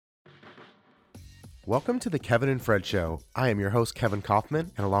Welcome to the Kevin and Fred Show. I am your host, Kevin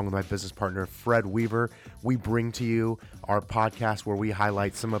Kaufman, and along with my business partner, Fred Weaver, we bring to you our podcast where we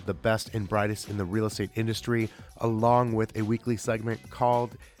highlight some of the best and brightest in the real estate industry, along with a weekly segment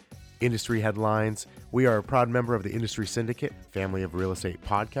called Industry Headlines. We are a proud member of the Industry Syndicate, family of real estate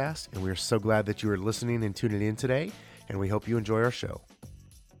podcasts, and we are so glad that you are listening and tuning in today, and we hope you enjoy our show.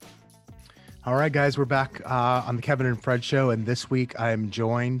 All right, guys, we're back on the Kevin and Fred Show, and this week I am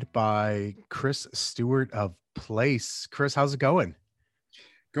joined by Chris Stuart of Place. Chris, how's it going?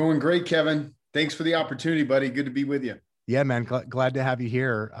 Going great, Kevin. Thanks for the opportunity, buddy. Good to be with you. Yeah, man, glad to have you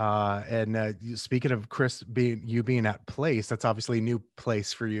here. Speaking of Chris being at Place, that's obviously a new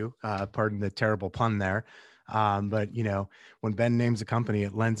place for you. Pardon the terrible pun there. But you know, when Ben names a company,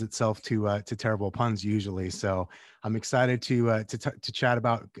 it lends itself to terrible puns usually. So I'm excited to chat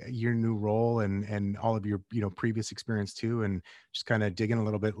about your new role and all of your previous experience too, and just kind of dig in a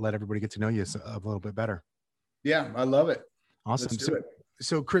little bit, let everybody get to know you a little bit better. Yeah, I love it. Awesome.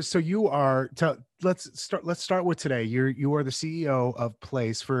 So Chris, you are. Let's start with today. You are the CEO of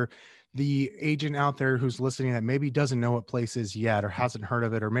Place. For the agent out there who's listening that maybe doesn't know what Place is yet, or hasn't heard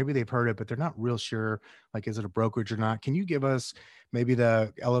of it, or maybe they've heard it but they're not real sure, like, is it a brokerage or not? Can you give us maybe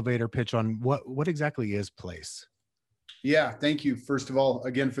the elevator pitch on what exactly is Place? Yeah, thank you. First of all,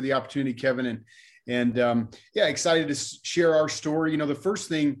 again, for the opportunity, Kevin, and excited to share our story. You know, the first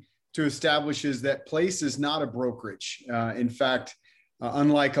thing to establish is that Place is not a brokerage. In fact,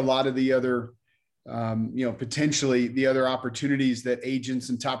 unlike a lot of the other, potentially the other opportunities that agents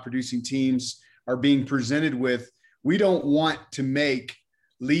and top producing teams are being presented with, we don't want to make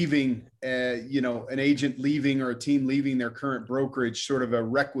leaving, an agent leaving or a team leaving their current brokerage sort of a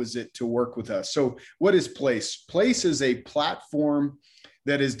requisite to work with us. So what is Place? Place is a platform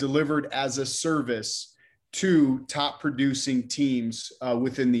that is delivered as a service to top producing teams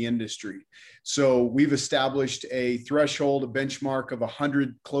within the industry. So we've established a threshold, a benchmark of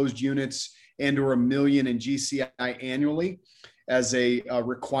 100 closed units and or 1 million in GCI annually as a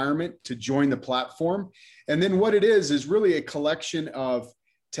requirement to join the platform. And then what it is really a collection of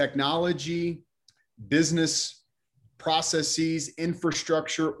technology, business processes,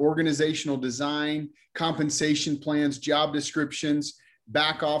 infrastructure, organizational design, compensation plans, job descriptions,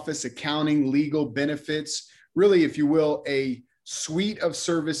 back office, accounting, legal, benefits, really, if you will, a suite of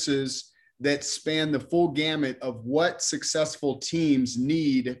services that span the full gamut of what successful teams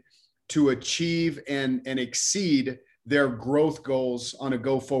need to achieve and exceed their growth goals on a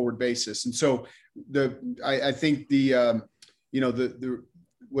go-forward basis. And so I think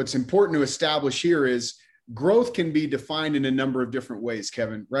what's important to establish here is growth can be defined in a number of different ways,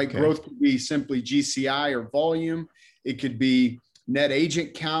 Kevin, right? Okay. Growth could be simply GCI or volume. It could be net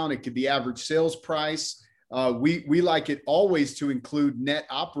agent count. It could be average sales price. We like it always to include net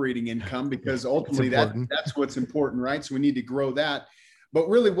operating income because ultimately that's what's important, right? So we need to grow that. But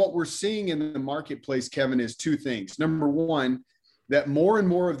really what we're seeing in the marketplace, Kevin, is two things. Number one, that more and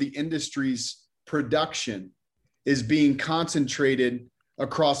more of the industry's production is being concentrated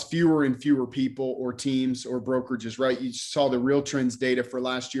across fewer and fewer people or teams or brokerages, right? You saw the Real Trends data for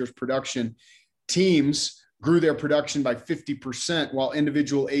last year's production. Teams grew their production by 50%, while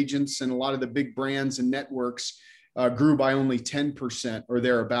individual agents and a lot of the big brands and networks grew by only 10% or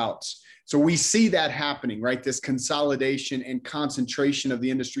thereabouts. So we see that happening, right? This consolidation and concentration of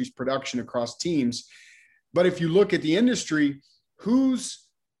the industry's production across teams. But if you look at the industry, who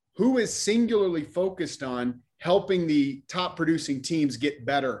is singularly focused on helping the top producing teams get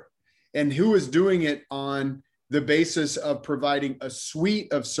better, and who is doing it on the basis of providing a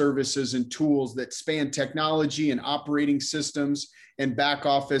suite of services and tools that span technology and operating systems and back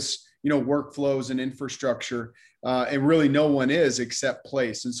office, workflows and infrastructure. And really no one is except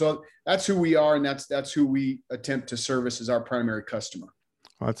Place. And so that's who we are. And that's who we attempt to service as our primary customer.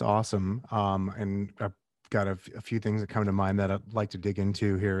 Well, that's awesome. And I've got a few things that come to mind that I'd like to dig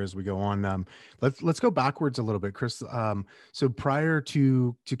into here as we go on. Let's go backwards a little bit, Chris. So prior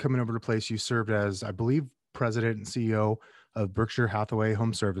to coming over to Place, you served as, I believe, president and CEO of Berkshire Hathaway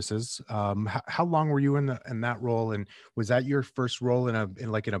Home Services. How long were you in that role, and was that your first role in a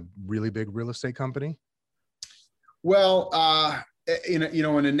really big real estate company? Well, in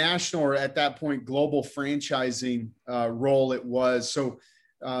a national, or at that point global franchising role, it was. So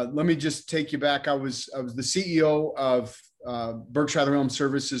let me just take you back. I was the CEO of Berkshire Hathaway Home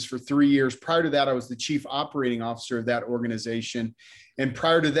Services for 3 years. Prior to that, I was the chief operating officer of that organization. And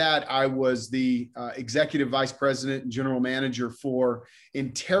prior to that, I was the executive vice president and general manager for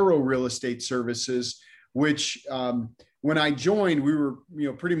Intero Real Estate Services, which when I joined, we were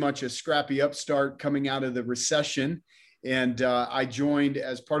pretty much a scrappy upstart coming out of the recession. And I joined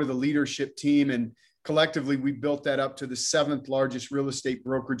as part of the leadership team and collectively, we built that up to the 7th largest real estate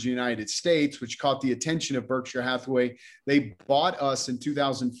brokerage in the United States, which caught the attention of Berkshire Hathaway. They bought us in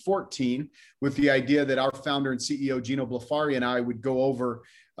 2014 with the idea that our founder and CEO, Gino Blafari, and I would go over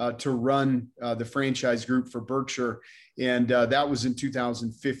to run the franchise group for Berkshire. And that was in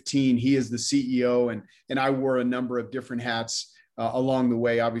 2015. He is the CEO, and I wore a number of different hats along the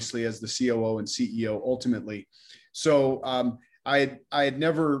way, obviously as the COO and CEO ultimately. So I had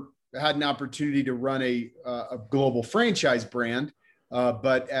never had an opportunity to run a global franchise brand,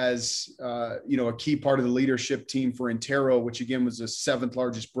 but as a key part of the leadership team for Intero, which again was the 7th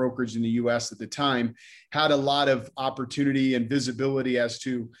largest brokerage in the U.S. at the time, had a lot of opportunity and visibility as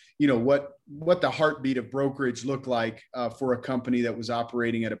to what the heartbeat of brokerage looked like for a company that was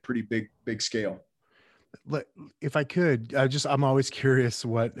operating at a pretty big scale. If I could, I'm always curious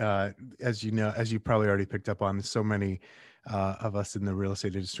what, as you probably already picked up on, so many of us in the real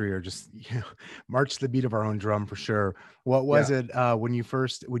estate industry are just, march to the beat of our own drum for sure. What was it when you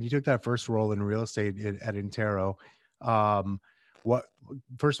took that first role in real estate at Intero?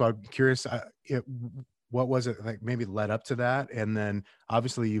 First of all, I'm curious, what was it like maybe led up to that? And then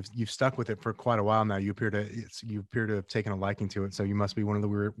obviously you've stuck with it for quite a while now. You appear to have taken a liking to it. So you must be one of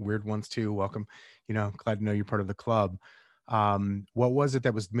the weird ones too. Welcome. Glad to know you're part of the club. What was it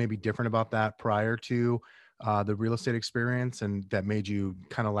that was maybe different about that prior to the real estate experience, and that made you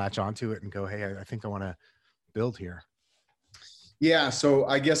kind of latch onto it and go, hey, I think I want to build here? Yeah. So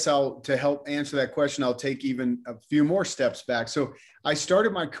I guess to help answer that question, I'll take even a few more steps back. So I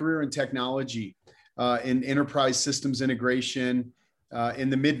started my career in technology, in enterprise systems integration, in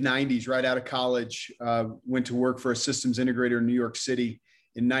the mid 90s, right out of college. Went to work for a systems integrator in New York City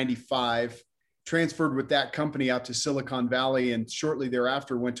in 95, transferred with that company out to Silicon Valley, and shortly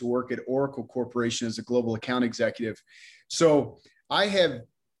thereafter went to work at Oracle Corporation as a global account executive. So I had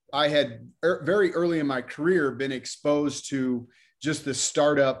very early in my career been exposed to just the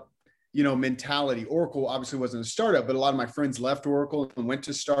startup, mentality. Oracle obviously wasn't a startup, but a lot of my friends left Oracle and went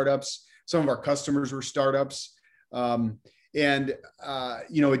to startups. Some of our customers were startups.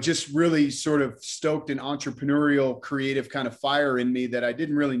 It just really sort of stoked an entrepreneurial, creative kind of fire in me that I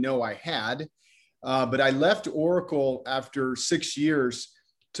didn't really know I had. But I left Oracle after 6 years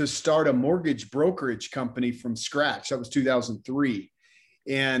to start a mortgage brokerage company from scratch. That was 2003.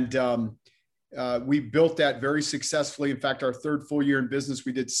 And we built that very successfully. In fact, our 3rd full year in business,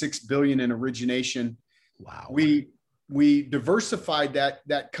 we did $6 billion in origination. Wow. We diversified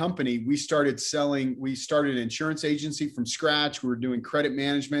that company. We started an insurance agency from scratch. We were doing credit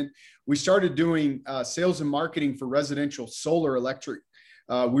management. We started doing sales and marketing for residential solar electric.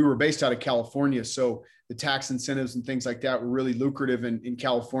 We were based out of California, so the tax incentives and things like that were really lucrative in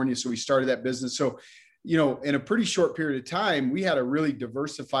California. So we started that business. So, in a pretty short period of time, we had a really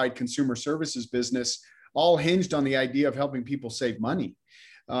diversified consumer services business, all hinged on the idea of helping people save money.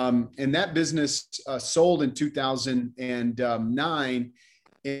 And that business sold in 2009.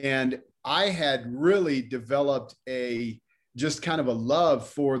 And I had really developed just kind of a love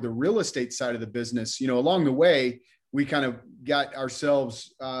for the real estate side of the business. Along the way, we kind of got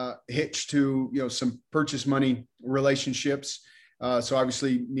ourselves hitched to, some purchase money relationships. So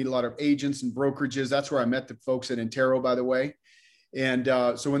obviously meet a lot of agents and brokerages. That's where I met the folks at Intero, by the way. And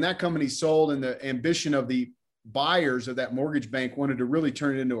so when that company sold, and the ambition of the buyers of that mortgage bank wanted to really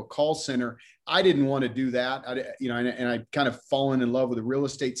turn it into a call center, I didn't want to do that. And I kind of fallen in love with the real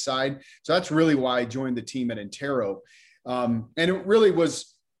estate side. So that's really why I joined the team at Intero. And it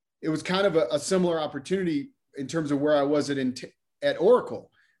was kind of a similar opportunity in terms of where I was at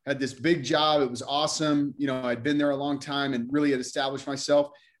Oracle. Had this big job. It was awesome. I'd been there a long time and really had established myself,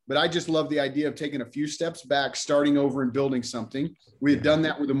 but I just loved the idea of taking a few steps back, starting over and building something. We had done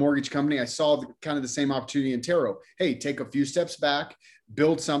that with a mortgage company. I saw kind of the same opportunity in Intero. Hey, take a few steps back,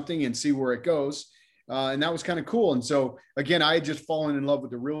 build something and see where it goes. And that was kind of cool. And so again, I had just fallen in love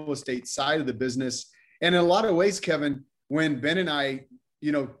with the real estate side of the business. And in a lot of ways, Kevin, when Ben and I,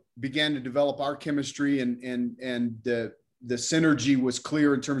 began to develop our chemistry and the synergy was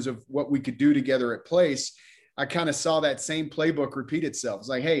clear in terms of what we could do together at Place, I kind of saw that same playbook repeat itself. It's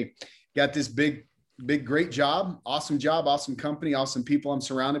like, hey, got this big, great job, awesome company, awesome people I'm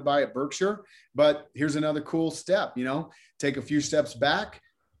surrounded by at Berkshire, but here's another cool step, take a few steps back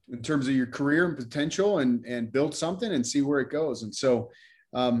in terms of your career and potential and build something and see where it goes. And so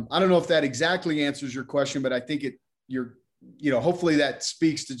I don't know if that exactly answers your question, but I think hopefully that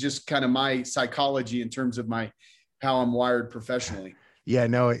speaks to just kind of my psychology in terms of how I'm wired professionally. Yeah,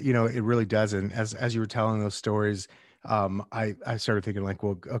 no, it really does. And as you were telling those stories, I started thinking like,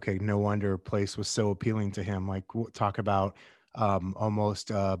 well, okay, no wonder Place was so appealing to him. Like talk about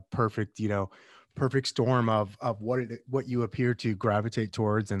almost perfect perfect storm of what you appear to gravitate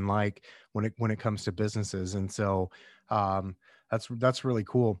towards and like when it comes to businesses. And so um, that's really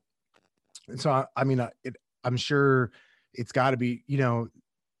cool. And so I mean, I'm sure it's got to be,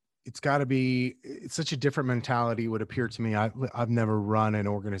 it's such a different mentality would appear to me. I've never run an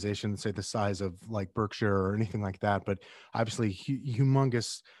organization, say the size of like Berkshire or anything like that, but obviously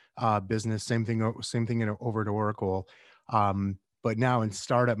humongous business. Same thing over at Oracle. But now in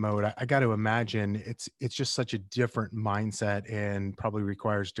startup mode, I got to imagine it's just such a different mindset and probably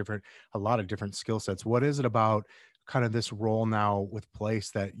requires a lot of different skill sets. What is it about kind of this role now with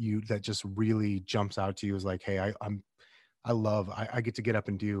Place that just really jumps out to you as like, hey, I get to get up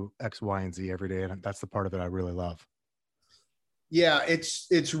and do X, Y, and Z every day. And that's the part of it I really love. Yeah,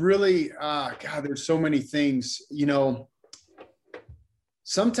 it's really, God, there's so many things,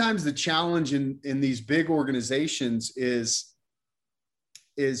 sometimes the challenge in these big organizations is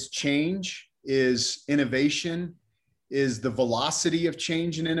change, is innovation, is the velocity of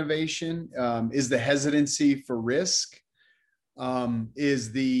change and innovation, is the hesitancy for risk,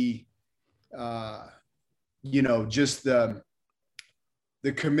 is the, just the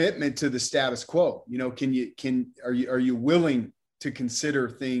commitment to the status quo. Are you willing to consider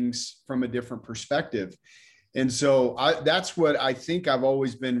things from a different perspective? And so that's what I think I've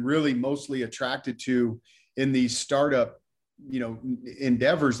always been really mostly attracted to in these startup,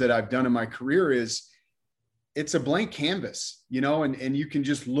 endeavors that I've done in my career. Is it's a blank canvas, and you can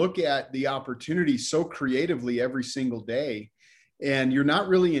just look at the opportunity so creatively every single day. And you're not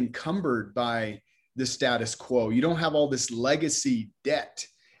really encumbered by the status quo. You don't have all this legacy debt,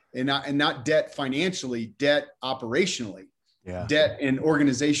 and not debt financially, debt operationally, debt in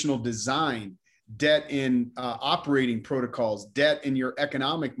organizational design, debt in operating protocols, debt in your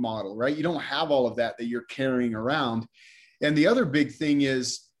economic model, right? You don't have all of that you're carrying around. And the other big thing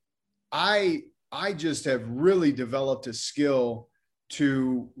is I just have really developed a skill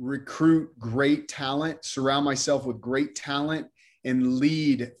to recruit great talent, surround myself with great talent, and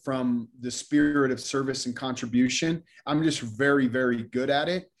lead from the spirit of service and contribution. I'm just very, very good at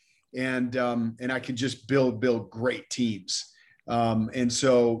it. And I could just build great teams. And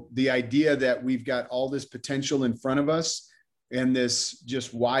so the idea that we've got all this potential in front of us and this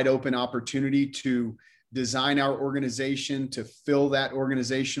just wide open opportunity to design our organization, to fill that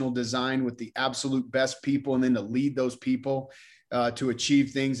organizational design with the absolute best people, and then to lead those people to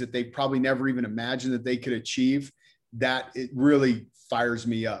achieve things that they probably never even imagined that they could achieve, that it really fires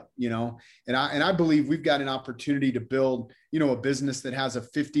me up, and I believe we've got an opportunity to build, a business that has a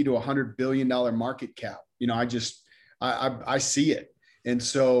 $50 to $100 billion market cap. I see it. And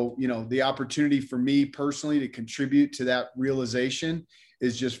so, the opportunity for me personally to contribute to that realization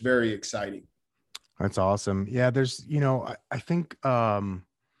is just very exciting. That's awesome. Yeah. There's, I think, the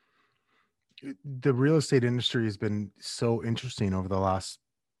real estate industry has been so interesting over the last,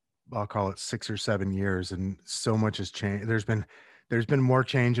 I'll call it 6 or 7 years. And so much has changed. There's been more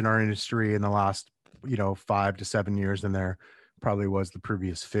change in our industry in the last, 5 to 7 years than there probably was the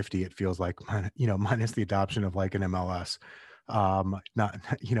previous 50. It feels like, minus the adoption of like an MLS,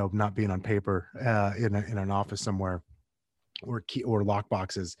 not being on paper, in an office somewhere, or lock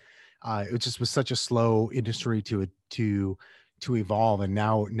boxes. It just was such a slow industry to evolve. And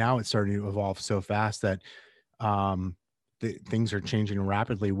now it's starting to evolve so fast that, things are changing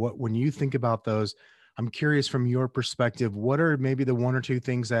rapidly. When you think about those, I'm curious from your perspective, what are maybe the one or two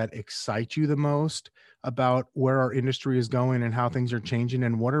things that excite you the most about where our industry is going and how things are changing?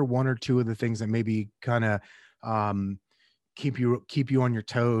 And what are one or two of the things that maybe kind of, keep you on your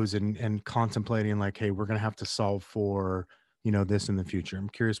toes and contemplating like, hey, we're going to have to solve for, this in the future? I'm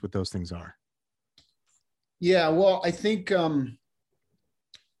curious what those things are. Yeah, well, I think,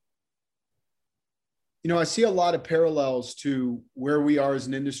 I see a lot of parallels to where we are as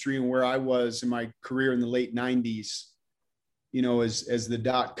an industry and where I was in my career in the late 90s, as the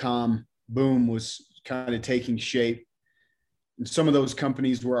dot-com boom was kind of taking shape. And some of those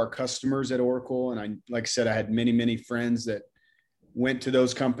companies were our customers at Oracle. And like I said, I had many, many friends that went to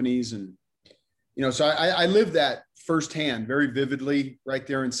those companies. And, so I lived that firsthand very vividly right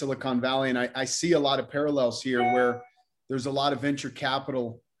there in Silicon Valley. And I see a lot of parallels here where there's a lot of venture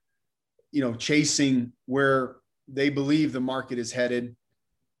capital, chasing where they believe the market is headed.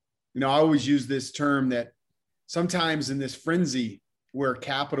 I always use this term that sometimes in this frenzy where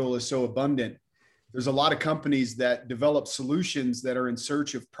capital is so abundant, there's a lot of companies that develop solutions that are in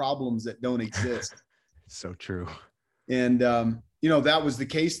search of problems that don't exist. So true. And, that was the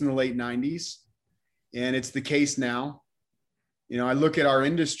case in the late 90s. And it's the case now. I look at our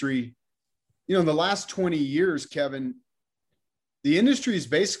industry, in the last 20 years, Kevin, the industry has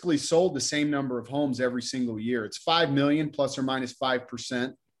basically sold the same number of homes every single year. It's 5 million plus or minus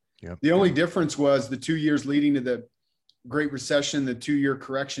 5%. Yep. The only difference was the 2 years leading to the Great Recession, the 2-year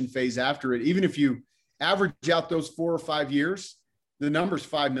correction phase after it. Even if you average out those 4 or 5 years, the number's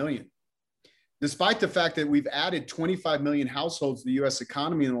 5 million. Despite the fact that we've added 25 million households to the U.S.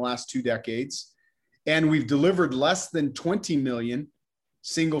 economy in the last 2 decades, and we've delivered less than 20 million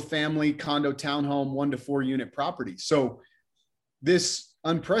single family condo townhome 1 to 4 unit properties. So this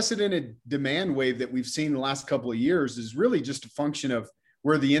unprecedented demand wave that we've seen the last couple of years is really just a function of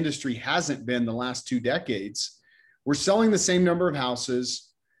where the industry hasn't been the last 2 decades. We're selling the same number of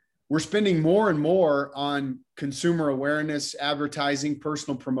houses. We're spending more and more on consumer awareness, advertising,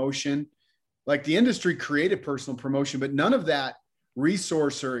 personal promotion. Like the industry created personal promotion, but none of that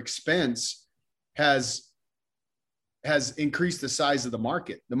resource or expense has increased the size of the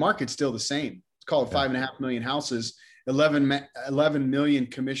market. The market's still the same. It's called 5.5 million houses, 11 million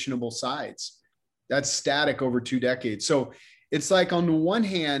commissionable sides. That's static over 2 decades. So it's like on the one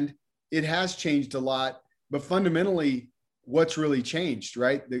hand, it has changed a lot, but fundamentally what's really changed,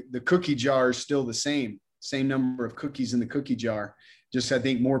 right? The cookie jar is still the same number of cookies in the cookie jar, just I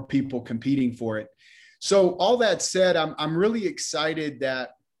think more people competing for it. So all that said, I'm really excited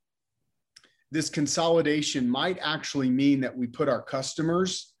that this consolidation might actually mean that we put our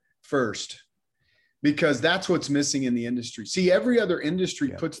customers first, because that's what's missing in the industry. See, every other industry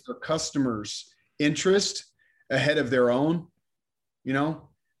puts their customers' interest ahead of their own.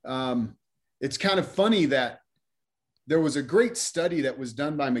 It's kind of funny that there was a great study that was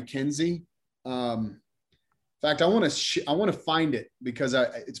done by McKinsey. In fact, I want to find it because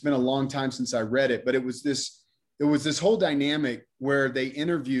it's been a long time since I read it, but it was this whole dynamic where they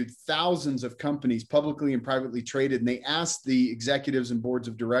interviewed thousands of companies, publicly and privately traded, and they asked the executives and boards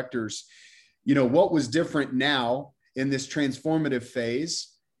of directors, what was different now in this transformative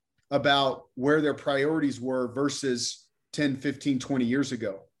phase about where their priorities were versus 10, 15, 20 years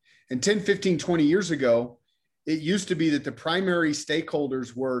ago. And 10, 15, 20 years ago, it used to be that the primary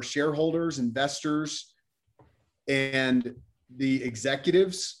stakeholders were shareholders, investors, and the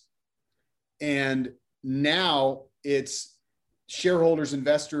executives. And now it's shareholders,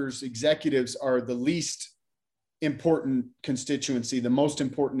 investors, executives are the least important constituency. The most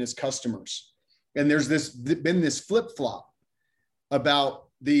important is customers. And there's been this flip-flop about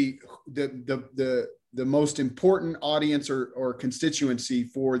the most important audience or constituency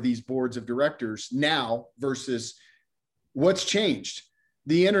for these boards of directors now versus what's changed.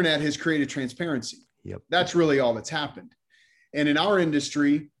 The internet has created transparency. Yep. That's really all that's happened. And in our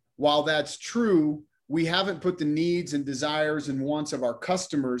industry, while that's true, we haven't put the needs and desires and wants of our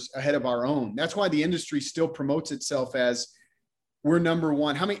customers ahead of our own. That's why the industry still promotes itself as we're number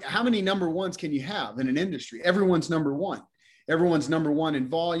one. How many number ones can you have in an industry? Everyone's number one. Everyone's number one in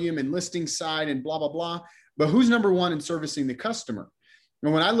volume and listing side and blah, blah, blah. But who's number one in servicing the customer?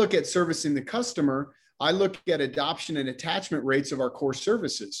 And when I look at servicing the customer, I look at adoption and attachment rates of our core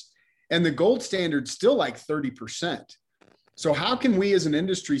services. And the gold standard's still like 30%. So how can we as an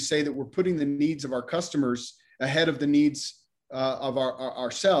industry say that we're putting the needs of our customers ahead of the needs of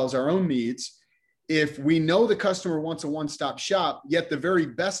ourselves, our own needs, if we know the customer wants a one-stop shop, yet the very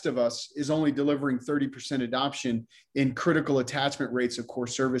best of us is only delivering 30% adoption in critical attachment rates of core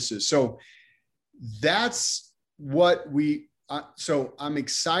services? So that's what so I'm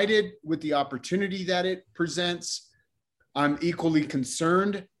excited with the opportunity that it presents. I'm equally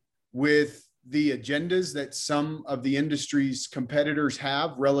concerned with the agendas that some of the industry's competitors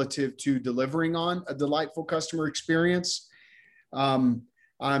have relative to delivering on a delightful customer experience. I'm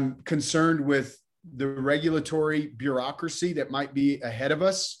concerned with the regulatory bureaucracy that might be ahead of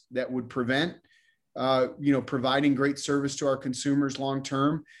us that would prevent, providing great service to our consumers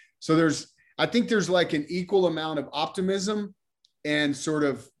long-term. So I think there's like an equal amount of optimism and sort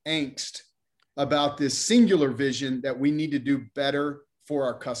of angst about this singular vision that we need to do better for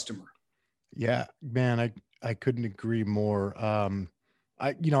our customer. Yeah, man, I couldn't agree more. I'm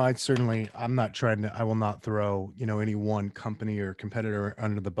not trying to, I will not throw, any one company or competitor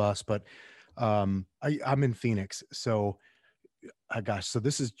under the bus, but I'm in Phoenix. So so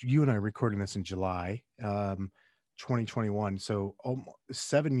this is, you and I recording this in July, 2021. So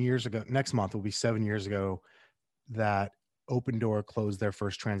 7 years ago, next month will be 7 years ago that Open Door closed their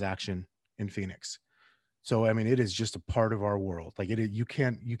first transaction in Phoenix. So, I mean, it is just a part of our world. Like you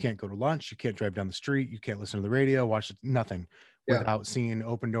can't go to lunch. You can't drive down the street. You can't listen to the radio, watch nothing without seeing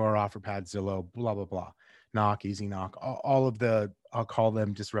Open Door, OfferPad, Zillow, blah, blah, blah, Knock, Easy Knock, all of I'll call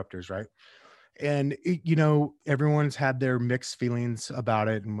them disruptors. Right. And everyone's had their mixed feelings about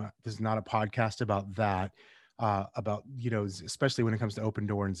it. And this is not a podcast about that. about, especially when it comes to Open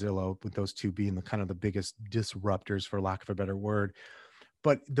Door and Zillow, with those two being the kind of the biggest disruptors, for lack of a better word.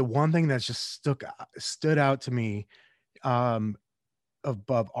 But the one thing that's just stood out to me, um,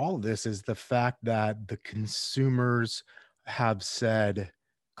 above all of this, is the fact that the consumers have said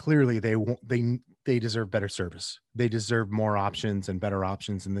clearly they deserve better service. They deserve more options and better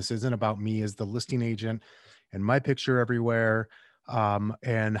options. And this isn't about me as the listing agent and my picture everywhere,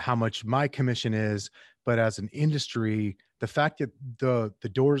 and how much my commission is, but as an industry, the fact that the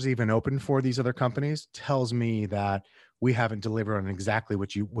doors even open for these other companies tells me that we haven't delivered on exactly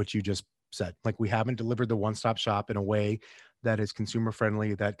what you just said. Like, we haven't delivered the one-stop shop in a way that is consumer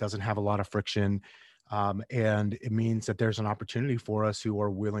friendly, that doesn't have a lot of friction. And it means that there's an opportunity for us who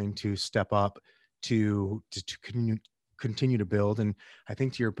are willing to step up to continue to build. And I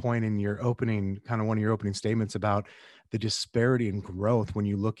think, to your point in your opening, kind of one of your opening statements about the disparity in growth, when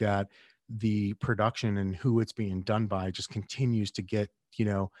you look at the production and who it's being done by, just continues to get,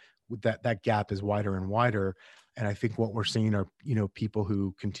 that gap is wider and wider. And I think what we're seeing are, people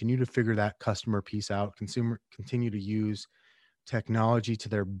who continue to figure that customer piece out, continue to use technology to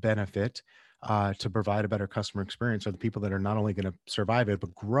their benefit, to provide a better customer experience, are the people that are not only going to survive it,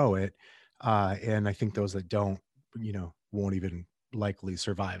 but grow it. And I think those that don't, won't even likely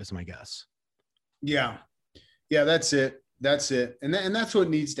survive, is my guess. Yeah. Yeah, that's it. That's it. And that's what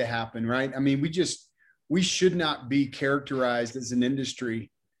needs to happen, right? I mean, we should not be characterized as an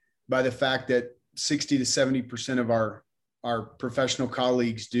industry by the fact that 60 to 70% of our professional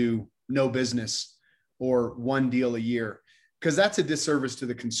colleagues do no business or one deal a year, because that's a disservice to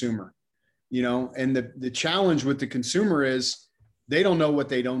the consumer, and the challenge with the consumer is they don't know what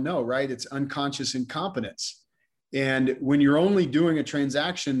they don't know, right? It's unconscious incompetence. And when you're only doing a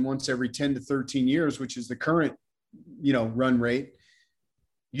transaction once every 10 to 13 years, which is the current, run rate,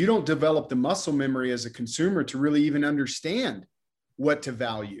 you don't develop the muscle memory as a consumer to really even understand what to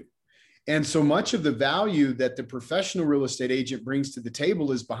value. And so much of the value that the professional real estate agent brings to the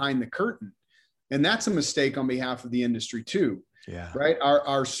table is behind the curtain. And that's a mistake on behalf of the industry too. Yeah. Right.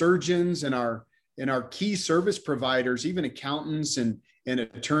 Our surgeons and our key service providers, even accountants and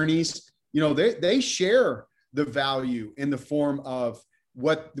attorneys, they share the value in the form of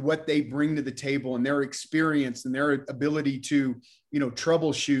what they bring to the table and their experience and their ability to,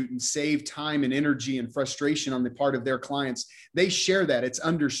 troubleshoot and save time and energy and frustration on the part of their clients. They share that. It's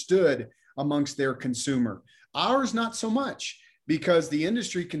understood amongst their consumer. Ours, not so much, because the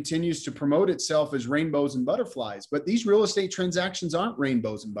industry continues to promote itself as rainbows and butterflies. But these real estate transactions aren't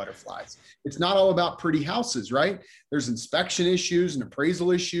rainbows and butterflies. It's not all about pretty houses, right? There's inspection issues and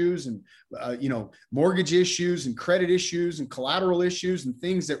appraisal issues and, mortgage issues and credit issues and collateral issues and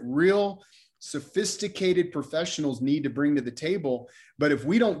things that real sophisticated professionals need to bring to the table. But if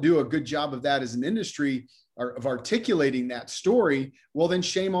we don't do a good job of that as an industry, or of articulating that story, well, then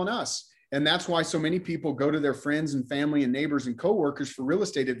shame on us. And that's why so many people go to their friends and family and neighbors and coworkers for real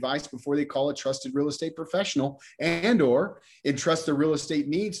estate advice before they call a trusted real estate professional, or entrust their real estate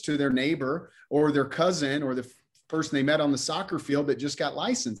needs to their neighbor or their cousin or the person they met on the soccer field that just got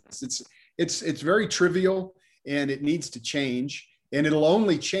licensed. It's very trivial, and it needs to change. And it'll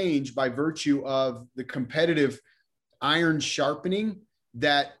only change by virtue of the competitive iron sharpening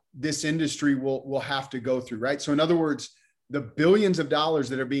that this industry will have to go through, right? So in other words, the billions of dollars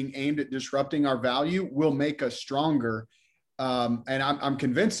that are being aimed at disrupting our value will make us stronger. And I'm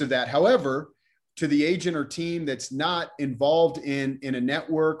convinced of that. However, to the agent or team that's not involved in a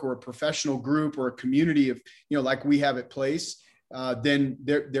network or a professional group or a community of, like we have at Place, then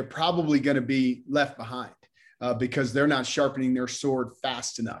they're probably going to be left behind because they're not sharpening their sword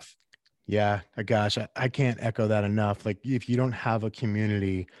fast enough. Yeah, gosh, I can't echo that enough. Like, if you don't have a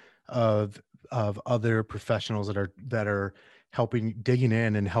community of other professionals that are digging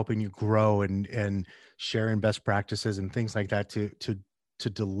in and helping you grow and sharing best practices and things like that to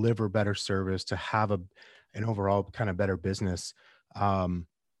deliver better service, to have an overall kind of better business,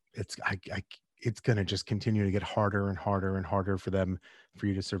 it's going to just continue to get harder and harder and harder for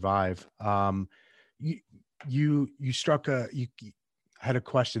you to survive. You had a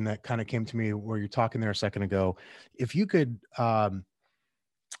question that kind of came to me where you're talking there a second ago. If you could kind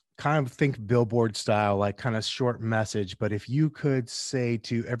of think billboard style, like kind of short message, but if you could say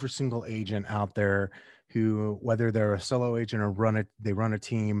to every single agent out there who, whether they're a solo agent or they run a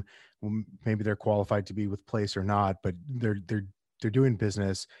team, maybe they're qualified to be with Place or not, but they're doing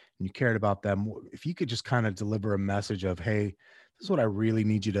business and you cared about them, if you could just kind of deliver a message of, hey, this is what I really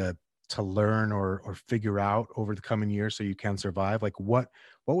need you to learn or figure out over the coming years so you can survive, like what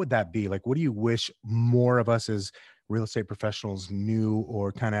would that be? Like, what do you wish more of us as real estate professionals knew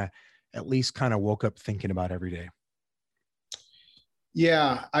or kind of at least kind of woke up thinking about every day?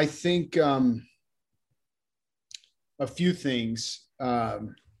 Yeah, I think a few things.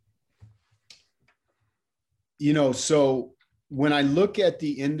 So when I look at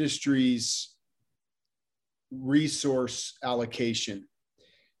the industry's resource allocation,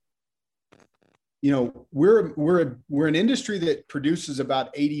 we're an industry that produces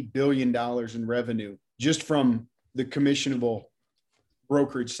about $80 billion in revenue just from the commissionable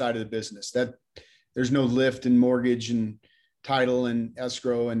brokerage side of the business. That there's no lift in mortgage and title and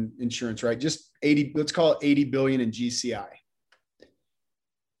escrow and insurance, right? Just 80, let's call it 80 billion in GCI.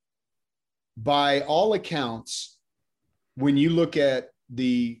 By all accounts, when you look at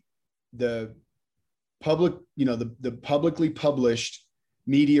the public, the publicly published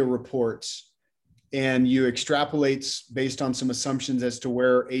media reports, and you extrapolate based on some assumptions as to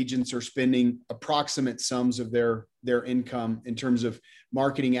where agents are spending approximate sums of their income in terms of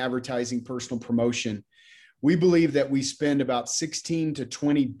marketing, advertising, personal promotion, we believe that we spend about $16 to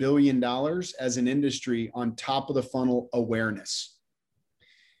 $20 billion as an industry on top of the funnel awareness.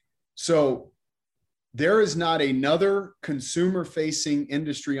 So there is not another consumer-facing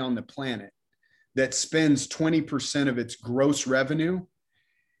industry on the planet that spends 20% of its gross revenue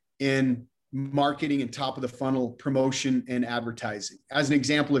in marketing and top of the funnel promotion and advertising. As an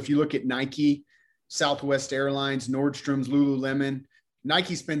example, if you look at Nike, Southwest Airlines, Nordstrom's, Lululemon,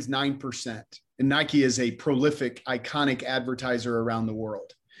 Nike spends 9%. And Nike is a prolific, iconic advertiser around the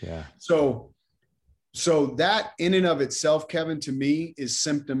world. Yeah. So that in and of itself, Kevin, to me is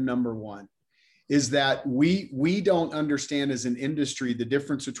symptom number one, is that we don't understand as an industry the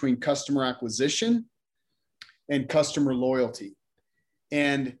difference between customer acquisition and customer loyalty.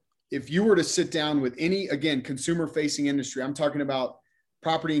 And if you were to sit down with any, again, consumer-facing industry, I'm talking about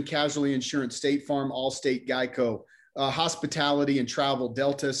property and casualty insurance, State Farm, Allstate, Geico, hospitality and travel,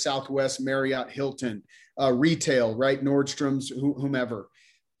 Delta, Southwest, Marriott, Hilton, retail, right? Nordstrom's, whomever.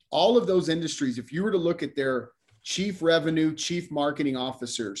 All of those industries, if you were to look at their chief revenue, chief marketing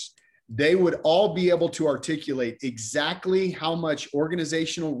officers, they would all be able to articulate exactly how much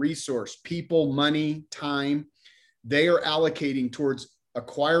organizational resource, people, money, time, they are allocating towards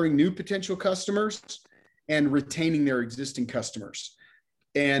acquiring new potential customers and retaining their existing customers.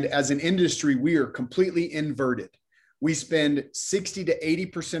 And as an industry, we are completely inverted. We spend 60 to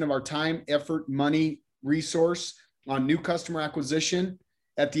 80% of our time, effort, money, resource on new customer acquisition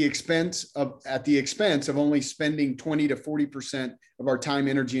at the expense of only spending 20 to 40% of our time,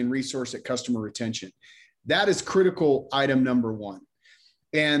 energy, and resource at customer retention. That is critical item number one.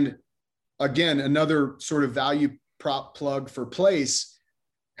 And again, another sort of value prop plug for Place.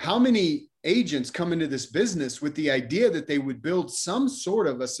 How many agents come into this business with the idea that they would build some sort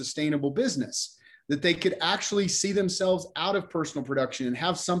of a sustainable business, that they could actually see themselves out of personal production and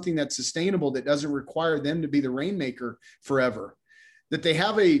have something that's sustainable that doesn't require them to be the rainmaker forever, that they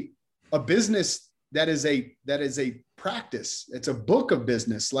have a business that is a practice. It's a book of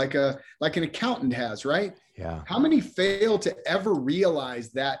business, like an accountant has, right? Yeah. How many fail to ever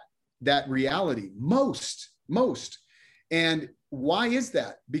realize that reality? Most. And why is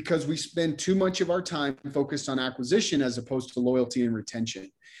that? Because we spend too much of our time focused on acquisition as opposed to loyalty and retention.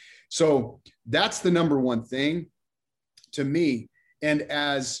 So that's the number one thing to me. And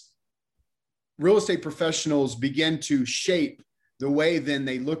as real estate professionals begin to shape the way then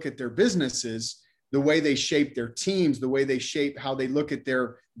they look at their businesses, the way they shape their teams, the way they shape how they look at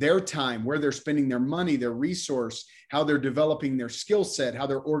their time, where they're spending their money, their resource, how they're developing their skill set, how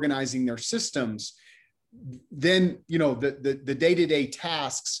they're organizing their systems, then, the day-to-day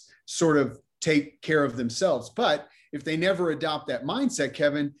tasks sort of take care of themselves. But if they never adopt that mindset,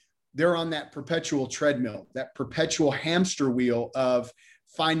 Kevin, they're on that perpetual treadmill, that perpetual hamster wheel of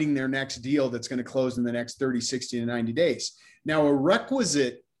finding their next deal that's going to close in the next 30, 60 to 90 days. Now, a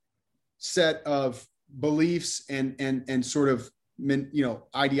requisite set of beliefs and sort of,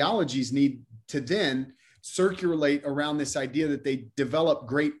 ideologies need to then circulate around this idea that they develop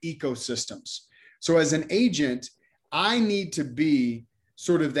great ecosystems. So as an agent, I need to be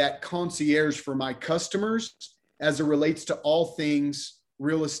sort of that concierge for my customers as it relates to all things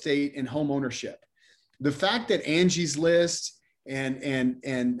real estate and home ownership. The fact that Angie's List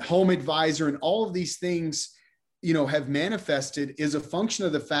and Home Advisor and all of these things, have manifested is a function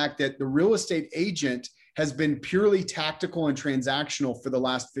of the fact that the real estate agent has been purely tactical and transactional for the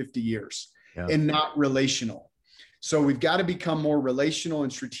last 50 years and not relational. So we've got to become more relational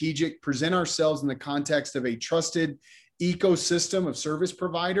and strategic, present ourselves in the context of a trusted ecosystem of service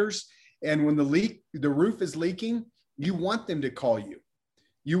providers. And when the roof is leaking, you want them to call you.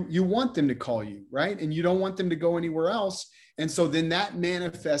 you want them to call you, right? And you don't want them to go anywhere else. And so then that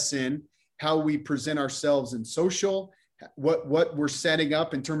manifests in how we present ourselves in social, what we're setting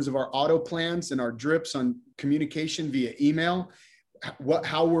up in terms of our auto plans and our drips on communication via email,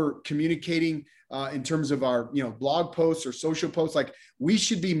 how we're communicating in terms of our blog posts or social posts. Like, we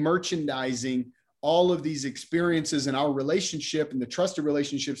should be merchandising all of these experiences in our relationship and the trusted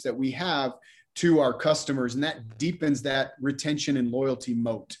relationships that we have to our customers, and that deepens that retention and loyalty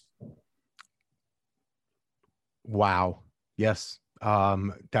moat. Wow. Yes.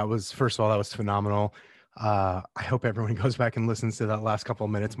 That was, first of all, that was phenomenal. I hope everyone goes back and listens to that last couple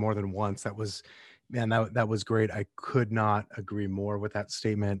of minutes more than once. That was, man, that was great. I could not agree more with that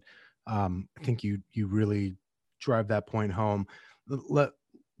statement. I think you really drive that point home.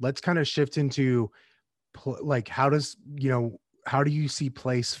 Let's kind of shift into like, how do you see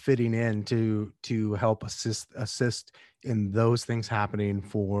place fitting in to help assist in those things happening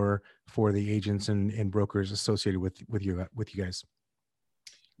for the agents and brokers associated with you guys?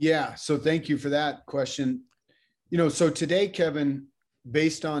 Yeah. So thank you for that question. So today, Kevin,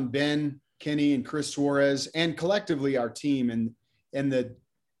 based on Ben, Kenny, and Chris Suarez, and collectively our team and the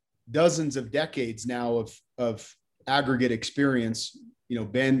dozens of decades now of aggregate experience,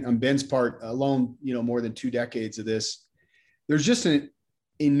 Ben, on Ben's part alone, more than 2 decades of this, there's just an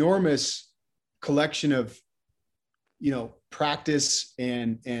enormous collection of, practice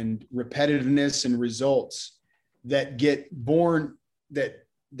and repetitiveness and results that get born, that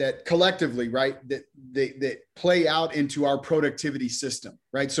collectively, right, that play out into our productivity system,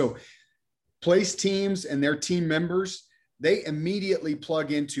 right? So place teams and their team members, they immediately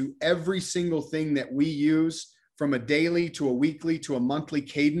plug into every single thing that we use, from a daily to a weekly to a monthly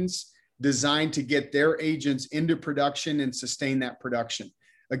cadence, designed to get their agents into production and sustain that production.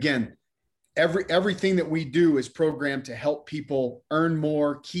 Again, everything that we do is programmed to help people earn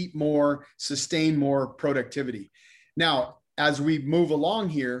more, keep more, sustain more productivity. Now, as we move along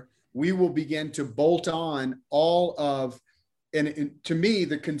here, we will begin to bolt on all of, and to me,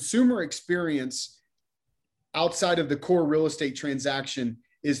 the consumer experience outside of the core real estate transaction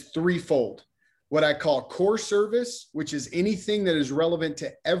is threefold. What I call core service, which is anything that is relevant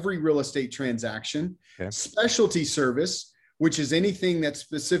to every real estate transaction. Okay. Specialty service, which is anything that's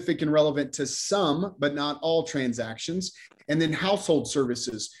specific and relevant to some, but not all transactions. And then household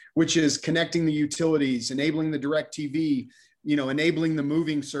services, which is connecting the utilities, enabling the direct TV, enabling the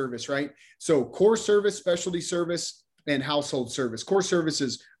moving service, right? So core service, specialty service, and household service. Core service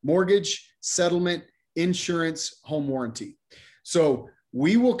is mortgage, settlement, insurance, home warranty. So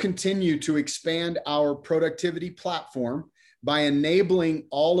we will continue to expand our productivity platform by enabling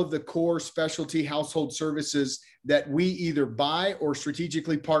all of the core specialty household services that we either buy or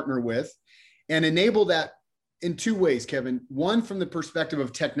strategically partner with, and enable that in 2 ways, Kevin. One, from the perspective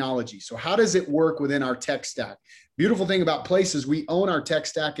of technology. So how does it work within our tech stack? Beautiful thing about Place is we own our tech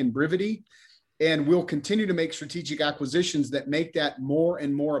stack in Brivity, and we'll continue to make strategic acquisitions that make that more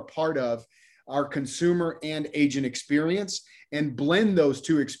and more a part of our consumer and agent experience, and blend those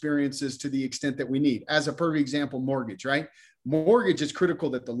 2 experiences to the extent that we need. As a perfect example, mortgage, right? Mortgage is critical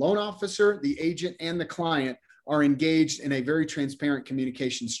that the loan officer, the agent, and the client are engaged in a very transparent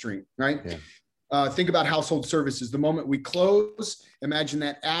communication stream, right? Yeah. Think about household services. The moment we close, imagine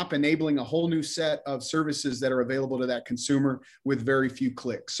that app enabling a whole new set of services that are available to that consumer with very few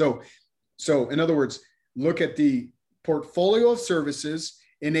clicks. So in other words, look at the portfolio of services,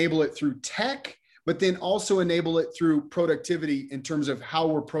 enable it through tech, but then also enable it through productivity in terms of how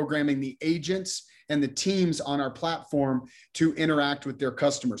we're programming the agents and the teams on our platform to interact with their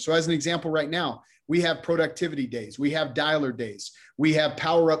customers. So as an example, right now, we have productivity days, we have dialer days, we have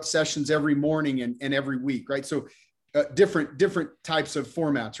power up sessions every morning and every week, right? So different types of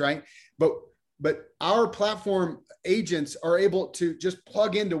formats, right? But our platform agents are able to just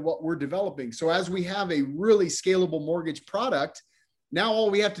plug into what we're developing. So as we have a really scalable mortgage product, now all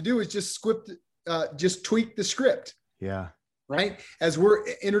we have to do is just tweak the script. Yeah. Right. As we're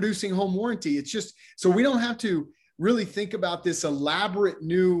introducing home warranty, it's just, so we don't have to really think about this elaborate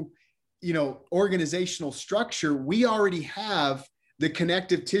new, organizational structure. We already have the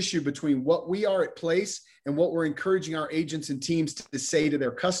connective tissue between what we are at Place and what we're encouraging our agents and teams to say to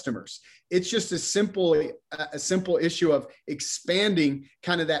their customers. It's just a simple issue of expanding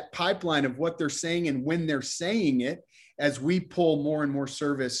kind of that pipeline of what they're saying and when they're saying it, as we pull more and more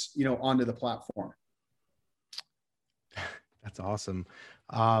service, onto the platform. That's awesome.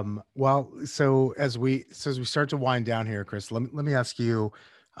 Well, so as we start to wind down here, Chris, let me ask you,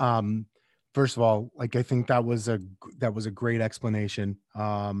 first of all, like, I think that was a great explanation.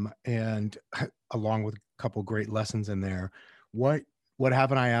 And along with a couple great lessons in there, what what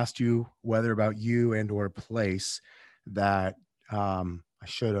haven't I asked you, whether about you and or place that I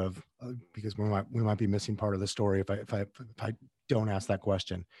should have, because we might be missing part of the story if I don't ask that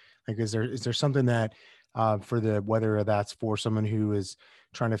question. Like, is there something that for whether that's for someone who is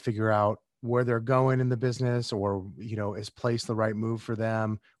trying to figure out where they're going in the business, or is place the right move for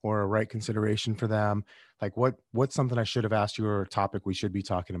them or a right consideration for them? Like, what's something I should have asked you, or a topic we should be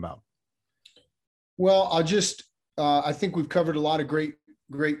talking about? Well, I think we've covered a lot of great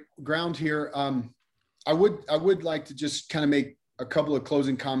ground here. I would like to just kind of make a couple of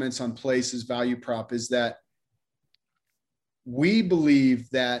closing comments on Place's value prop. Is that we believe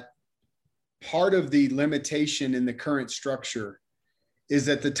that part of the limitation in the current structure is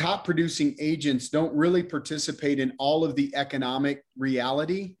that the top producing agents don't really participate in all of the economic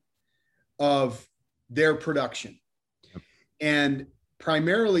reality of their production. And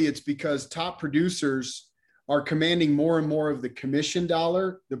primarily it's because top producers are commanding more and more of the commission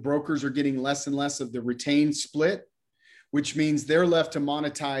dollar. The brokers are getting less and less of the retained split, which means they're left to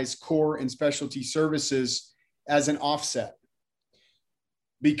monetize core and specialty services as an offset.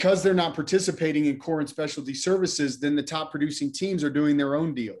 Because they're not participating in core and specialty services, then the top producing teams are doing their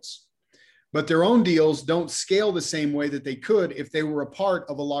own deals. But their own deals don't scale the same way that they could if they were a part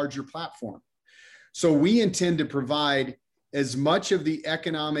of a larger platform. So we intend to provide as much of the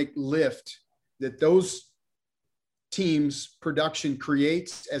economic lift that those teams' production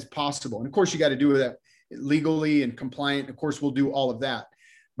creates as possible. And of course, you got to do that legally and compliant. Of course, we'll do all of that.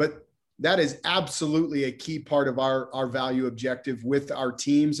 But that is absolutely a key part of our value objective with our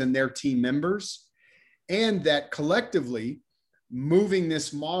teams and their team members. And that collectively, moving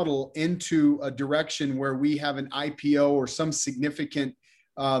this model into a direction where we have an IPO or some significant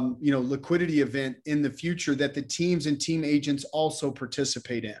liquidity event in the future that the teams and team agents also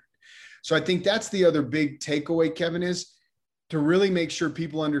participate in. So I think that's the other big takeaway, Kevin, is to really make sure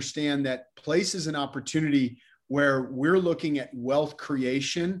people understand that Place is an opportunity where we're looking at wealth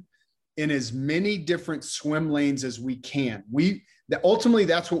creation in as many different swim lanes as we can. Ultimately,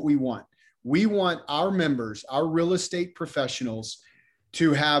 that's what we want. We want our members, our real estate professionals,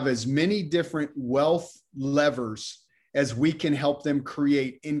 to have as many different wealth levers as we can help them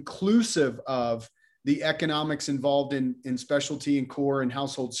create, inclusive of the economics involved in specialty and core and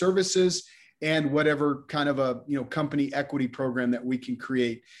household services, and whatever kind of a company equity program that we can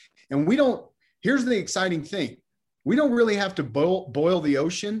create. And here's the exciting thing. We don't really have to boil the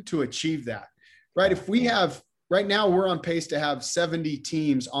ocean to achieve that, right? If we have, right now we're on pace to have 70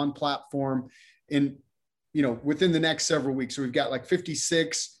 teams on platform within the next several weeks. So we've got like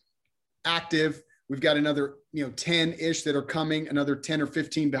 56 active. We've got another, 10-ish that are coming, another 10 or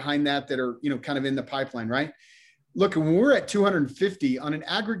 15 behind that are, kind of in the pipeline, right? Look, when we're at 250 on an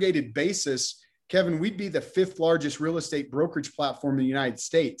aggregated basis, Kevin, we'd be the 5th largest real estate brokerage platform in the United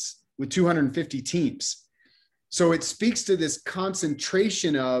States with 250 teams. So it speaks to this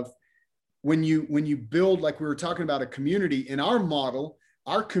concentration of when you build, like we were talking about, a community. In our model,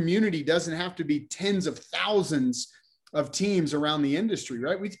 our community doesn't have to be tens of thousands of teams around the industry,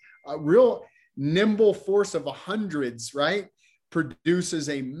 right? A real nimble force of hundreds, right, produces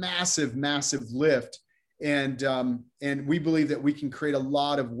a massive, massive lift. And we believe that we can create a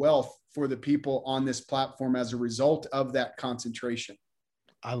lot of wealth for the people on this platform as a result of that concentration.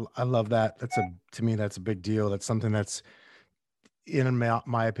 I love that. To me, that's a big deal. That's something that's, in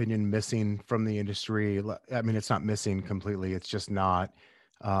my opinion, missing from the industry. I mean, it's not missing completely. It's just not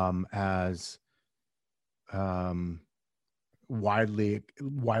as widely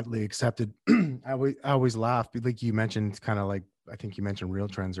accepted. I always laugh, like you mentioned, kind of like, I think you mentioned Real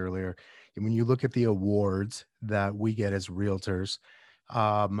Trends earlier. And when you look at the awards that we get as realtors,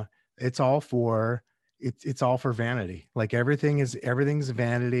 it's all for vanity. Like everything's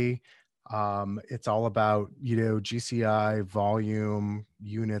vanity. It's all about, GCI, volume,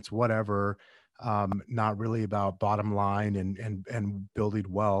 units, whatever. Not really about bottom line and building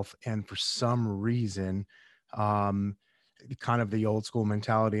wealth. And for some reason, kind of the old school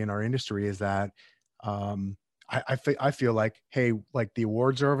mentality in our industry is that, I feel like, hey, like the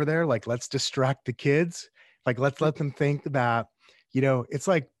awards are over there. Like, let's distract the kids. Like, let's let them think that, it's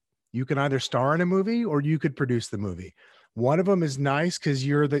like, you can either star in a movie or you could produce the movie. One of them is nice because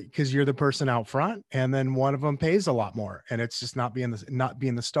you're the person out front, and then one of them pays a lot more. And it's just not being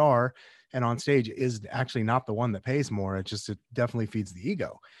the star and on stage is actually not the one that pays more. It definitely feeds the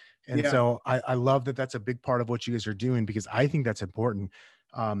ego. And so I love that that's a big part of what you guys are doing, because I think that's important.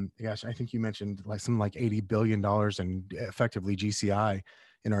 Gosh, I think you mentioned like something like $80 billion in effectively GCI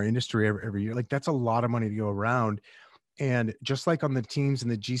in our industry every year. Like, that's a lot of money to go around. And just like on the teams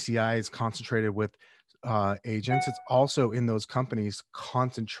and the GCI is concentrated with agents, it's also in those companies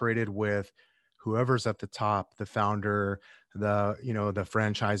concentrated with whoever's at the top, the founder, the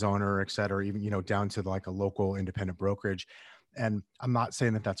franchise owner, et cetera, even, down to like a local independent brokerage. And I'm not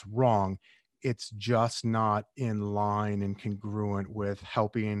saying that that's wrong. It's just not in line and congruent with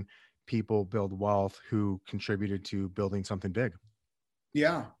helping people build wealth who contributed to building something big.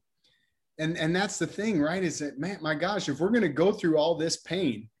 Yeah. And that's the thing, right? Is that, man, my gosh, if we're going to go through all this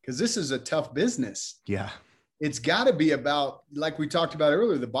pain, because this is a tough business. Yeah. It's got to be about, like we talked about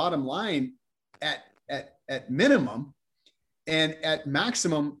earlier, the bottom line at minimum, and at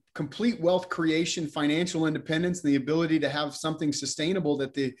maximum, complete wealth creation, financial independence, and the ability to have something sustainable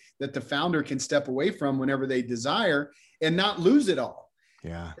that the founder can step away from whenever they desire and not lose it all.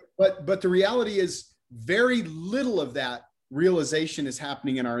 Yeah. But the reality is very little of that realization is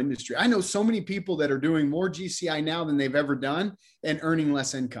happening in our industry. I know so many people that are doing more GCI now than they've ever done and earning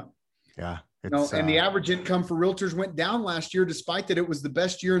less income. Yeah. And the average income for realtors went down last year, despite that it was the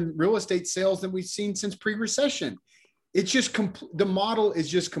best year in real estate sales that we've seen since pre-recession. It's just the model is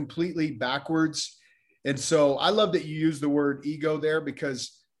just completely backwards. And so I love that you use the word ego there,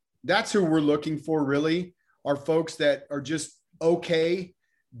 because that's who we're looking for, really, are folks that are just okay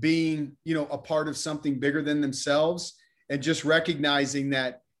being, a part of something bigger than themselves, and just recognizing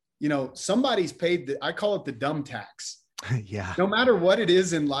that, somebody's paid I call it the dumb tax. Yeah. No matter what it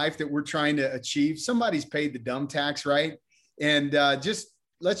is in life that we're trying to achieve, somebody's paid the dumb tax, right? And just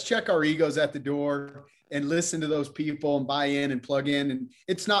let's check our egos at the door and listen to those people and buy in and plug in. And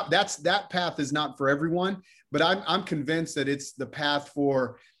it's not, that path is not for everyone, but I'm convinced that it's the path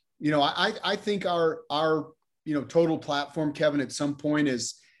for, I think our total platform, Kevin, at some point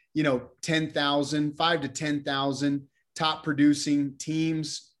is, 10,000, 5 to 10,000 top producing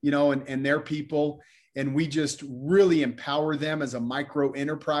teams, and their people. And we just really empower them as a micro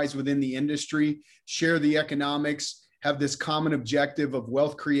enterprise within the industry, share the economics, have this common objective of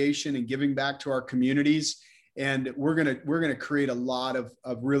wealth creation and giving back to our communities. And we're going to create a lot of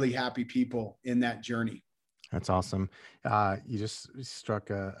really happy people in that journey. That's awesome. You just struck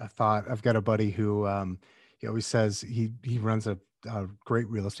a thought. I've got a buddy who, he always says he runs a great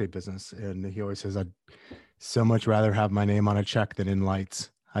real estate business. And he always says, I'd so much rather have my name on a check than in lights.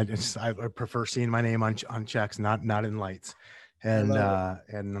 I prefer seeing my name on checks, not in lights. And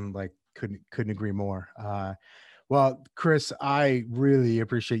I'm like, couldn't agree more. Well, Chris, I really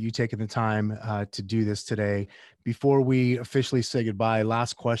appreciate you taking the time to do this today. Before we officially say goodbye,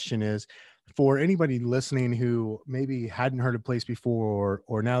 last question is, for anybody listening who maybe hadn't heard of Place before,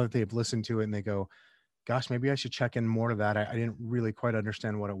 or now that they've listened to it and they go, gosh, maybe I should check in more to that. I didn't really quite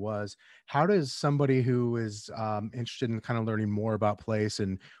understand what it was. How does somebody who is interested in kind of learning more about Place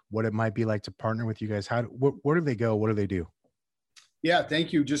and what it might be like to partner with you guys, where do they go? What do they do? Yeah,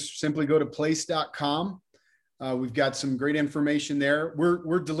 thank you. Just simply go to place.com. We've got some great information there.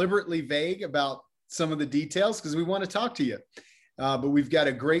 We're deliberately vague about some of the details because we want to talk to you. But we've got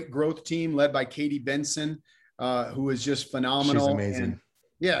a great growth team led by Katie Benson, who is just phenomenal. She's amazing. And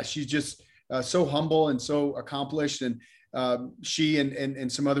yeah, she's just so humble and so accomplished. And she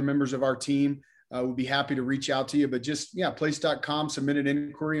and some other members of our team would be happy to reach out to you. But just, place.com, submit an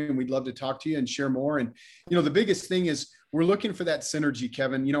inquiry, and we'd love to talk to you and share more. And, the biggest thing is we're looking for that synergy,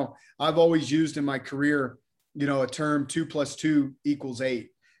 Kevin. I've always used in my career, a term 2 + 2 = 8.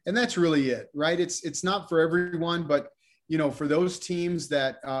 And that's really it, right? It's not for everyone, but for those teams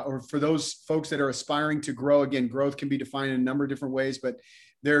that, or for those folks that are aspiring to grow, again, growth can be defined in a number of different ways, but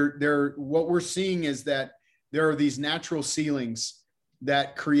what we're seeing is that there are these natural ceilings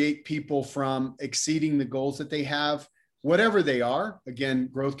that create people from exceeding the goals that they have, whatever they are. Again,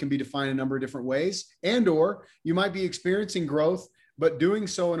 growth can be defined in a number of different ways, or you might be experiencing growth, but doing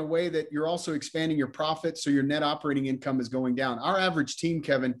so in a way that you're also expanding your profits. So your net operating income is going down. Our average team,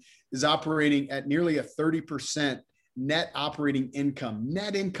 Kevin, is operating at nearly a 30% net operating income,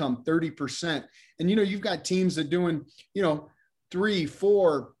 net income 30%. And, you've got teams that doing,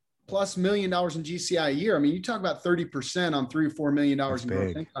 $3, $4+ million in GCI a year. I mean, you talk about 30% on $3 or $4 million in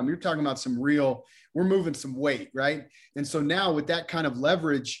gross income. You're talking about we're moving some weight, right? And so now with that kind of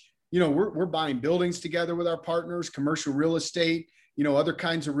leverage, we're buying buildings together with our partners, commercial real estate, other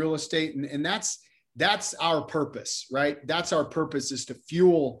kinds of real estate. And that's our purpose, right? That's our purpose, is to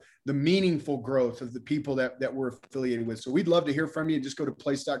fuel the meaningful growth of the people that we're affiliated with. So we'd love to hear from you. Just go to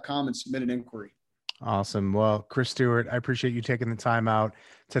place.com and submit an inquiry. Awesome. Well, Chris Stuart, I appreciate you taking the time out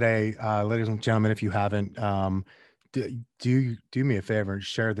today. Ladies and gentlemen, if you haven't, do me a favor and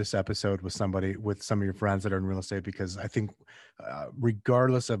share this episode with some of your friends that are in real estate, because I think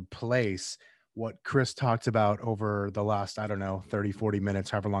regardless of place, what Chris talked about over the last, 30, 40 minutes,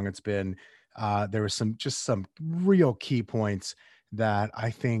 however long it's been. There was some real key points that I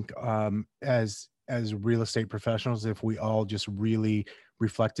think as real estate professionals, if we all just really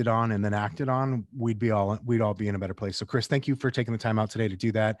reflected on and then acted on, we'd all be in a better place. So Chris, thank you for taking the time out today to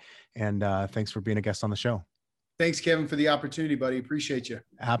do that. And thanks for being a guest on the show. Thanks, Kevin, for the opportunity, buddy. Appreciate you.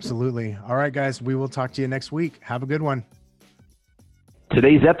 Absolutely. All right, guys, we will talk to you next week. Have a good one.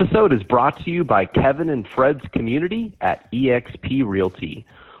 Today's episode is brought to you by Kevin and Fred's community at eXp Realty.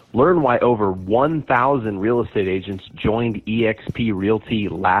 Learn why over 1,000 real estate agents joined eXp Realty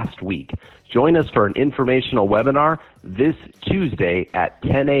last week. Join us for an informational webinar this Tuesday at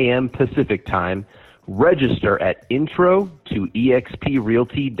 10 a.m. Pacific Time. Register at intro to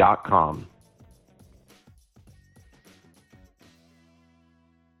exprealty.com.